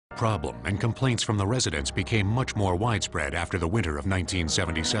problem, and complaints from the residents became much more widespread after the winter of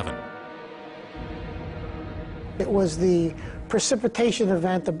 1977. It was the precipitation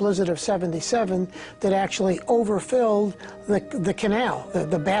event, the blizzard of '77, that actually overfilled the canal,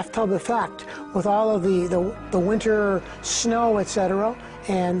 the bathtub effect, with all of the winter snow, etc.,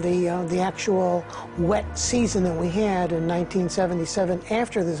 and the actual wet season that we had in 1977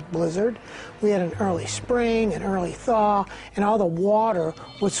 after this blizzard. We had an early spring, an early thaw, and all the water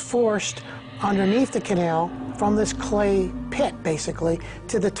was forced underneath the canal from this clay pit, basically,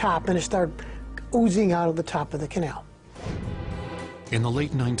 to the top, and it started oozing out of the top of the canal. In the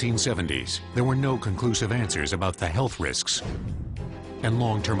late 1970s, there were no conclusive answers about the health risks and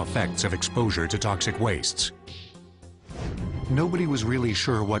long-term effects of exposure to toxic wastes. Nobody was really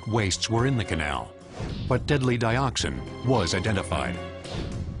sure what wastes were in the canal, but deadly dioxin was identified.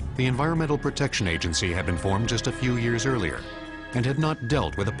 The Environmental Protection Agency had been formed just a few years earlier and had not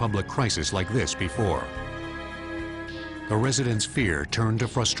dealt with a public crisis like this before. The residents' fear turned to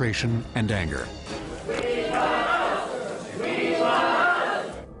frustration and anger.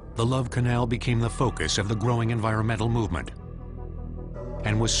 The Love Canal became the focus of the growing environmental movement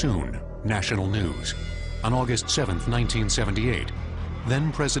and was soon national news. On August 7, 1978,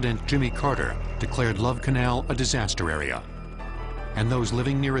 then-President Jimmy Carter declared Love Canal a disaster area, and those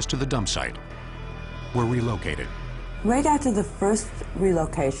living nearest to the dump site were relocated. Right after the first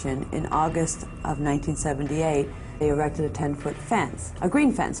relocation in August of 1978, they erected a 10-foot fence, a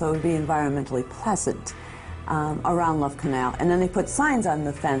green fence, so it would be environmentally pleasant, around Love Canal. And then they put signs on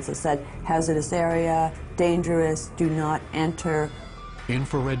the fence that said, hazardous area, dangerous, do not enter.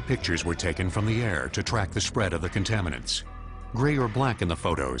 Infrared pictures were taken from the air to track the spread of the contaminants. Gray or black in the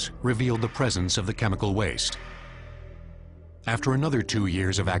photos revealed the presence of the chemical waste. After another 2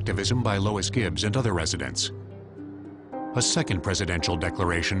 years of activism by Lois Gibbs and other residents, a second presidential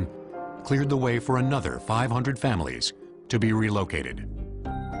declaration cleared the way for another 500 families to be relocated.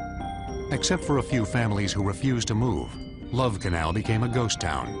 Except for a few families who refused to move, Love Canal became a ghost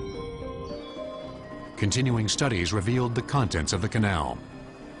town. Continuing studies revealed the contents of the canal.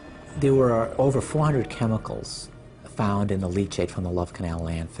 There were over 400 chemicals found in the leachate from the Love Canal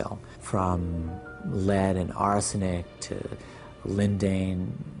landfill, from lead and arsenic to lindane,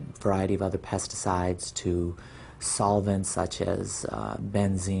 variety of other pesticides, to solvents such as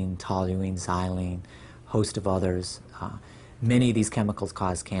benzene, toluene, xylene, host of others. Many of these chemicals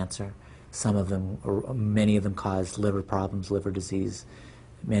cause cancer. Some of them, or many of them, cause liver problems, liver disease.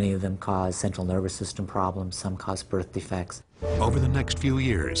 Many of them cause central nervous system problems. Some cause birth defects. Over the next few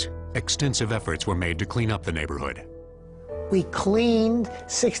years, extensive efforts were made to clean up the neighborhood. We cleaned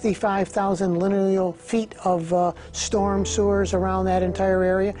 65,000 lineal feet of storm sewers around that entire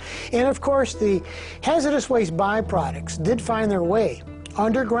area. And of course, the hazardous waste byproducts did find their way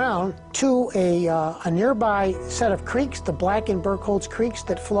underground to a nearby set of creeks, the Black and Burkholz creeks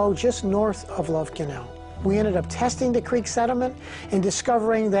that flow just north of Love Canal. We ended up testing the creek sediment and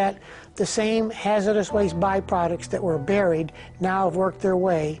discovering that the same hazardous waste byproducts that were buried now have worked their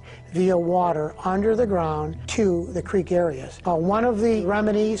way via water under the ground to the creek areas. One of the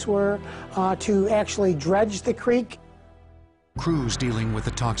remedies were to actually dredge the creek. Crews dealing with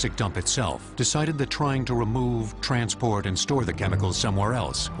the toxic dump itself decided that trying to remove, transport, and store the chemicals somewhere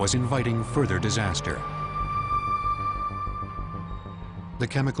else was inviting further disaster. The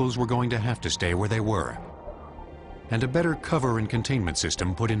chemicals were going to have to stay where they were, and a better cover and containment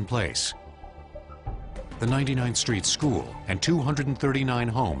system put in place. The 99th Street School and 239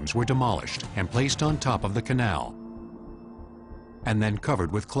 homes were demolished and placed on top of the canal, and then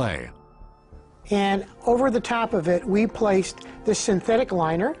covered with clay. And over the top of it, we placed this synthetic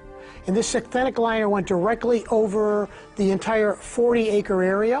liner, and this synthetic liner went directly over the entire 40-acre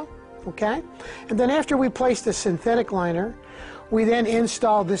area, okay? And then after we placed the synthetic liner, we then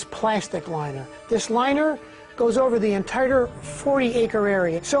installed this plastic liner. This liner goes over the entire 40-acre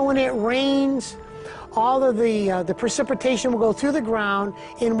area. So when it rains, all of the precipitation will go through the ground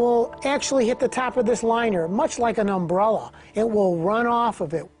and will actually hit the top of this liner, much like an umbrella. It will run off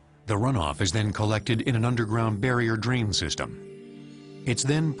of it. The runoff is then collected in an underground barrier drain system. It's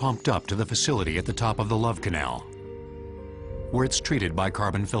then pumped up to the facility at the top of the Love Canal, where it's treated by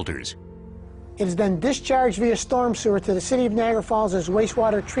carbon filters. It is then discharged via storm sewer to the City of Niagara Falls'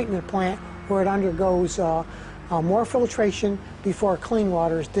 wastewater treatment plant, where it undergoes more filtration before clean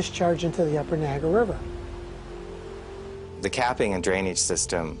water is discharged into the upper Niagara River. The capping and drainage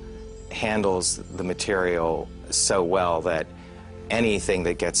system handles the material so well that anything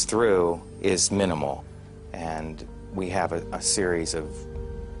that gets through is minimal, and we have a series of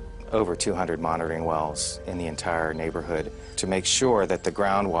over 200 monitoring wells in the entire neighborhood to make sure that the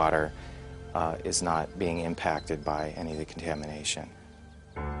groundwater is not being impacted by any of the contamination.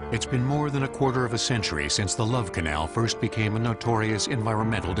 It's been more than a quarter of a century since the Love Canal first became a notorious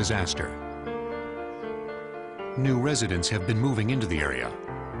environmental disaster. New residents have been moving into the area,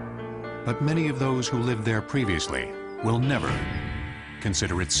 but many of those who lived there previously will never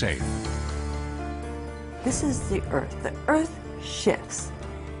consider it safe. This is the Earth. The Earth shifts.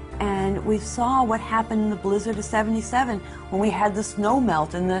 And we saw what happened in the blizzard of '77 when we had the snow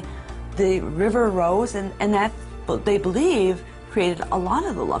melt and the river rose, and that, they believe, created a lot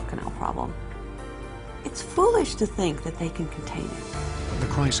of the Love Canal problem. It's foolish to think that they can contain it. The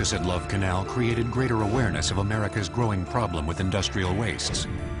crisis at Love Canal created greater awareness of America's growing problem with industrial wastes.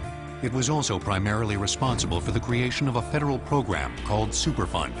 It was also primarily responsible for the creation of a federal program called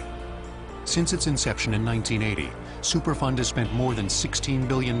Superfund. Since its inception in 1980, Superfund has spent more than $16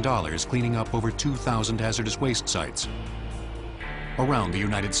 billion cleaning up over 2,000 hazardous waste sites around the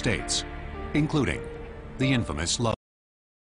United States, including the infamous Love